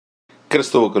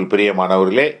கிறிஸ்துவுக்குள்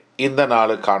பிரியமானவர்களே, இந்த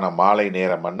நாளுக்கான மாலை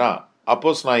நேரம் மன்னா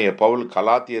அப்போஸ்தலனாகிய பவுல்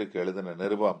கலாத்தியருக்கு எழுதின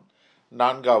நிருபம்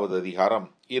 4வது அதிகாரம்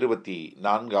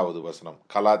 24வது வசனம்.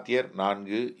 கலாத்தியர்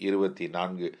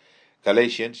 4:24.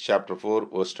 Galatians chapter 4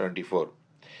 verse 24.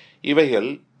 இவைகள்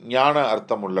ஞான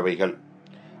அர்த்தம் உள்ளவைகள்.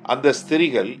 அந்த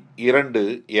ஸ்திரிகள் 2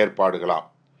 ஏற்பாடுகளாம்.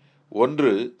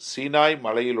 ஒன்று சீனாய்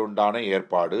மலையில் உண்டான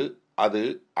ஏற்பாடு, அது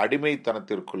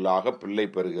அடிமைத்தனத்திற்குள்ளாக பிள்ளை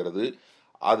பெறுகிறது,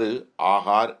 அது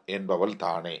ஆகார் என்பவள்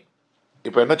தானே.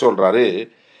 இப்ப என்ன சொல்றாரு?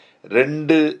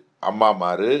 2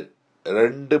 அம்மாமாரு,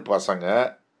 2 பசங்க,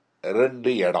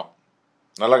 2 இடம்.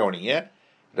 நல்லா கவனிங்க.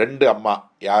 2 அம்மா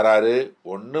யாராரு?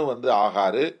 ஒன்று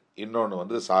ஆகாரு,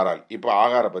 இன்னொன்று சாராள். இப்ப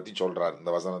ஆகாரை பத்தி சொல்றாரு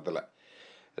இந்த வசனத்துல.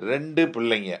 2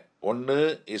 பிள்ளைங்க, ஒன்று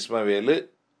இஸ்மவேலு,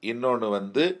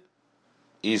 இன்னொன்று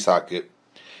ஈசாக்கு.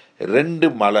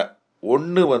 2 மலை,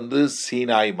 ஒன்று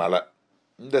சீனாய் மலை.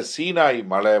 இந்த சீனாய்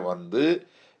மலை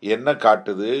என்ன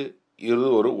காட்டுது? இது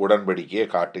ஒரு உடன்படிக்கையை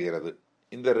காட்டுகிறது.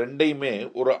 இந்த ரெண்டையுமே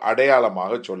ஒரு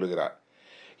அடையாளமாக சொல்லுகிறார்.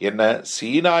 என்ன?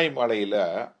 சீனாய் மலையில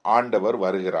ஆண்டவர்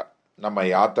வருகிறார். நம்ம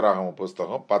யாத்திராகம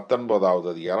புஸ்தகம் 19வது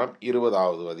அதிகாரம்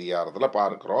 20வது அதிகாரத்துல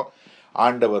பார்க்கிறோம்.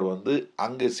 ஆண்டவர்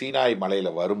அங்கு சீனாய்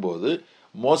மலையில வரும்போது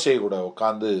மோசே கூட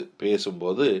உட்கார்ந்து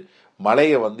பேசும்போது,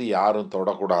 மலையை யாரும்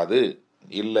தொடக்கூடாது,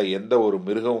 இல்லை எந்த ஒரு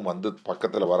மிருகமும்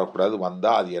பக்கத்துல வரக்கூடாது,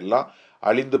 வந்தா அது எல்லாம்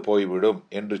அழிந்து போய்விடும்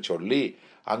என்று சொல்லி,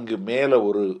 அங்கு மேல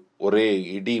ஒரே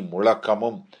இடி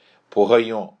முழக்கமும்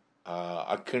புகையும்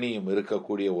அக்கினியும்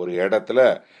இருக்கக்கூடிய ஒரு இடத்துல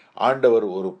ஆண்டவர்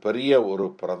ஒரு பெரிய ஒரு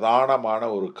பிரதானமான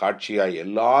ஒரு காட்சியாய்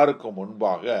எல்லாருக்கும்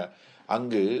முன்பாக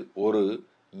அங்கு ஒரு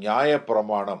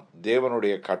நியாயப்பிரமாணம்,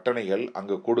 தேவனுடைய கட்டளைகள்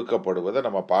அங்கு கொடுக்கப்படுவதை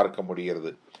நம்ம பார்க்க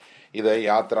முடிகிறது. இதை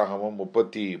யாத்திராகமம்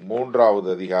 33வது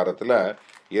அதிகாரத்துல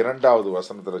 2வது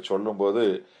வசனத்துல சொல்லும்போது,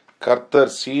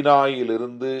 கர்த்தர்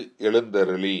சீனாயிலிருந்து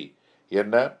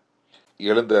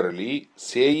எழுந்தருளி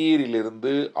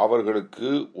சேயீரிலிருந்து அவர்களுக்கு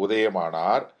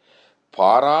உதயமானார்,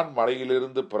 பாரான்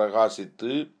மலையிலிருந்து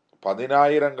பிரகாசித்து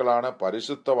 10,000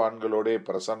 பரிசுத்தவான்களோட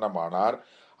பிரசன்னமானார்,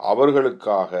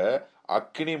 அவர்களுக்காக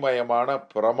அக்கினிமயமான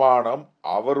பிரமாணம்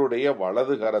அவருடைய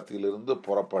வலது கரத்திலிருந்து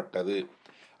புறப்பட்டது.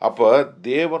 அப்ப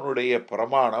தேவனுடைய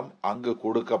பிரமாணம் அங்கு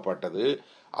கொடுக்கப்பட்டது.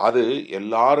 அது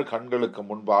எல்லாரும் கண்களுக்கு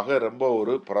முன்பாக ரொம்ப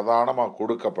ஒரு பிரதானமா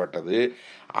கொடுக்கப்பட்டது.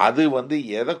 அது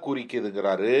எதை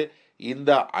குறிக்குதுங்கிறாரு?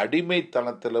 இந்த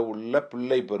அடிமைத்தனத்துல உள்ள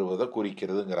பிள்ளை பெறுவதை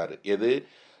குறிக்கிறதுங்கிறாரு. எது?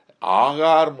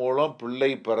 ஆகார் மூலம்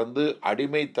பிள்ளை பிறந்து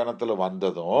அடிமைத்தனத்துல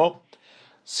வந்ததும்,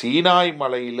 சீனாய்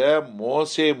மலையில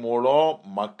மோசே மூலம்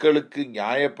மக்களுக்கு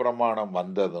நியாயப்பிரமாணம்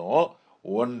வந்ததும்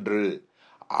ஒன்று.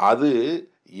 அது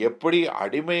எப்படி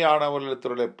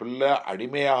அடிமையானவர்களுடைய பிள்ளை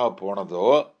அடிமையாக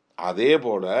போனதோ, அதே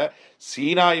போல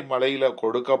சீனாய் மலையில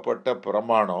கொடுக்கப்பட்ட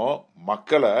பிரமாணம்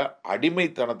மக்களை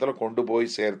அடிமைத்தனத்துல கொண்டு போய்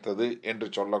சேர்த்தது என்று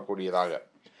சொல்லக்கூடியதாக.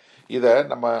 இத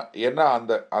நம்ம என்ன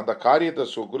அந்த காரியத்தை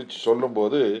குறித்து சொல்லும்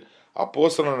போது,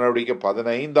 அப்போஸ்தலர் நடவடிக்கை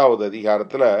 15வது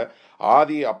அதிகாரத்துல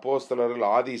ஆதி அப்போஸ்தலர்கள்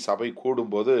ஆதி சபை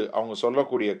கூடும்போது அவங்க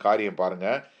சொல்லக்கூடிய காரியம் பாருங்க.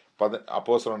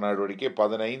 அப்போஸ்தலர் நடவடிக்கை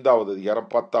 15வது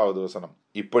அதிகாரம் 10வது வசனம்.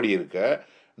 இப்படி இருக்க,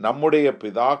 நம்முடைய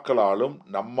பிதாக்களாலும்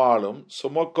நம்மாலும்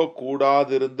சுமக்க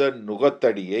கூடாதிருந்த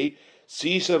நுகத்தடியை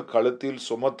சீசர் கழுத்தில்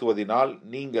சுமத்துவதினால்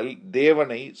நீங்கள்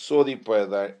தேவனை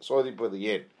சோதிப்பது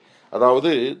ஏன்?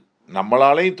 அதாவது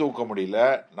நம்மளாலையும் தூக்க முடியல,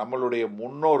 நம்மளுடைய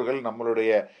முன்னோர்கள்,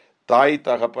 நம்மளுடைய தாய்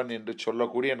தகப்பன் என்று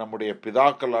சொல்லக்கூடிய நம்முடைய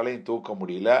பிதாக்களாலையும் தூக்க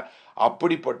முடியல.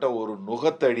 அப்படிப்பட்ட ஒரு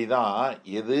நுகத்தடி தான்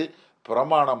எது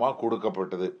பிரமாணமா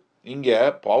கொடுக்கப்பட்டது. இங்க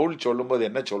பவுல் சொல்லும்போது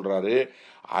என்ன சொல்றாரு?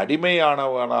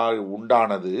 அடிமையானவனால்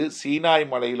உண்டானது, சீனாய்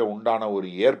மலையில உண்டான ஒரு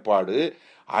ஏற்பாடு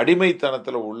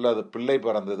அடிமைத்தனத்துல உள்ளது பிள்ளை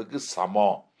பிறந்ததுக்கு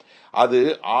சமம். அது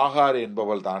ஆகார்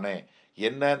என்பவள் தானே.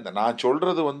 என்ன நான்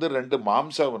சொல்றது 2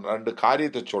 மாம்சம், 2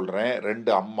 காரியத்தை சொல்றேன்.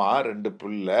 2 அம்மா, 2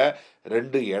 பிள்ளை,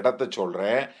 2 இடத்தை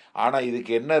சொல்றேன். ஆனா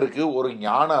இதுக்கு என்ன இருக்கு? ஒரு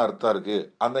ஞான அர்த்தம் இருக்கு.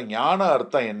 அந்த ஞான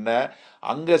அர்த்தம் என்ன?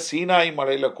 அங்க சீனாய்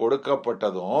மலையில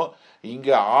கொடுக்கப்பட்டதும் இங்க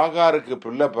ஆகாருக்கு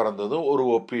பிள்ளை பிறந்ததும் ஒரு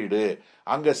ஒப்பீடு.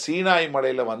 அங்க சீனாய்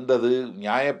மலையில வந்தது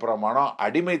நியாயப்பிரமாணம்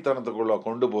அடிமைத்தனத்துக்குள்ள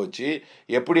கொண்டு போச்சு.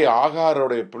 எப்படி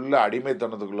ஆகாருடைய பிள்ளை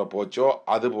அடிமைத்தனத்துக்குள்ள போச்சோ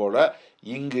அதுபோல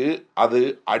இங்கு அது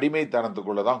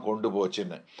அடிமைத்தனத்துக்குள்ளதான் கொண்டு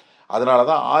போச்சுன்னு.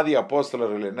 அதனாலதான் ஆதி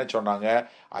அப்போஸ்தலர்கள் என்ன சொன்னாங்க?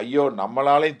 ஐயோ,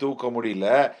 நம்மளாலையும் தூக்க முடியல,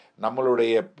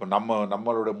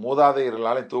 நம்மளுடைய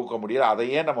மூதாதையர்களாலையும் தூக்க முடியல,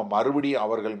 அதையே நம்ம மறுபடியும்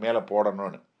அவர்கள் மேல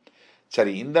போடணும்னு.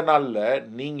 சரி, இந்த நாள்ல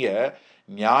நீங்க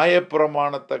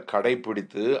நியாயப்பிரமாணத்தை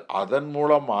கடைபிடித்து அதன்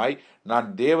மூலமாய் நான்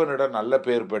தேவனிடம் நல்ல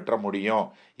பேர் பெற்ற முடியும்,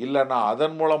 இல்லை நான்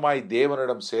அதன் மூலமாய்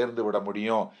தேவனிடம் சேர்ந்து விட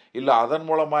முடியும், இல்லை அதன்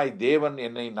மூலமாய் தேவன்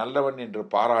என்னை நல்லவன் என்று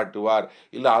பாராட்டுவார்,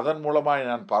 இல்லை அதன் மூலமாய்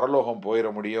நான் பரலோகம் போயிட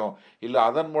முடியும், இல்லை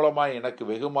அதன் மூலமாய் எனக்கு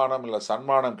வெகுமானம் இல்லை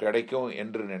சன்மானம் கிடைக்கும்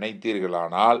என்று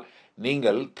நினைத்தீர்களானால்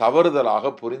நீங்கள்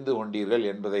தவறுதலாக புரிந்து கொண்டீர்கள்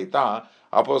என்பதைத்தான்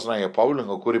அப்போஸ்தலனாகிய பவுல்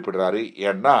இங்க குறிப்பிடுறாரு.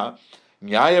 ஏன்னா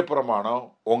நியாயப்பிரமாணம்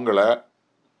உங்களை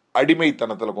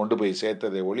அடிமைத்தனத்தில் கொண்டு போய்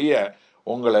சேர்த்ததை ஒழிய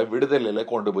உங்களை விடுதலையில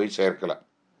கொண்டு போய் சேர்க்கல.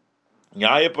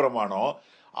 நியாயப்பிரமாணம்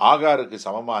ஆகாருக்கு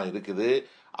சமமா இருக்குது.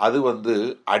 அது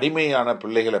அடிமையான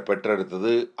பிள்ளைகளை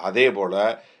பெற்றெடுத்தது. அதே போல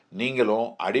நீங்களும்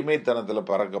அடிமைத்தனத்தில்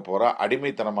பறக்க போற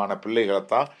அடிமைத்தனமான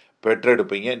பிள்ளைகளைத்தான்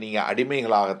பெற்றெடுப்பீங்க. நீங்க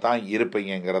அடிமைகளாகத்தான்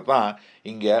இருப்பீங்கிறதான்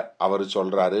இங்க அவர்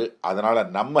சொல்றாரு. அதனால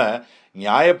நம்ம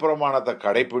நியாயப்பிரமாணத்தை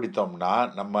கடைபிடித்தோம்னா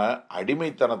நம்ம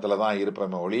அடிமைத்தனத்துல தான்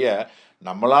இருப்போமே ஒழிய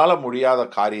நம்மளால முடியாத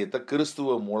காரியத்தை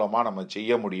கிறிஸ்துவ மூலமா நம்ம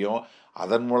செய்ய முடியும்.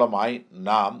 அதன் மூலமாய்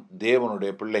நாம்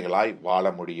தேவனுடைய பிள்ளைகளாய் வாழ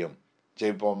முடியும்.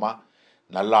 ஜெயிப்போமா.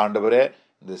 நல்ல ஆண்டவரே,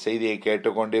 இந்த செய்தியை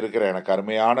கேட்டுக்கொண்டிருக்கிற எனக்கு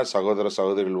அருமையான சகோதர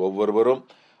சகோதரிகள் ஒவ்வொருவரும்,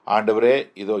 ஆண்டவரே,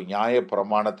 இதோ நியாய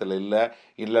பிரமாணத்தில்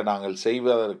இல்லை நாங்கள்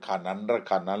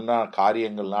செய்வதற்கு நல்ல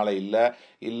காரியங்கள்னால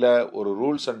இல்லை ஒரு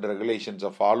ரூல்ஸ் அண்ட்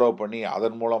ரெகுலேஷன்ஸை ஃபாலோ பண்ணி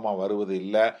அதன் மூலமாக வருவது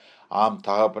இல்லை. ஆம்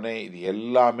தகப்பனே, இது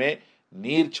எல்லாமே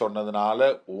நீர் சொன்னதுனால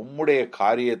உம்முடைய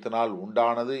காரியத்தினால்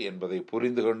உண்டானது என்பதை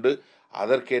புரிந்து கொண்டு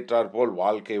அதற்கேற்றாற்போல்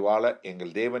வாழ்க்கை வாழ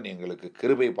எங்கள் தேவன் எங்களுக்கு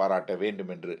கிருபை பாராட்ட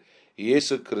வேண்டும் என்று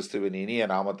இயேசு கிறிஸ்துவின் இனிய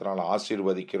நாமத்தினால்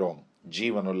ஆசீர்வதிக்கிறோம்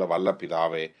ஜீவனுள்ள வல்ல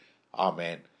பிதாவே.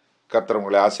 ஆமேன். கர்த்தர்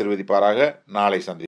உங்களை ஆசீர்வதிப்பாராக. நாளை சந்தி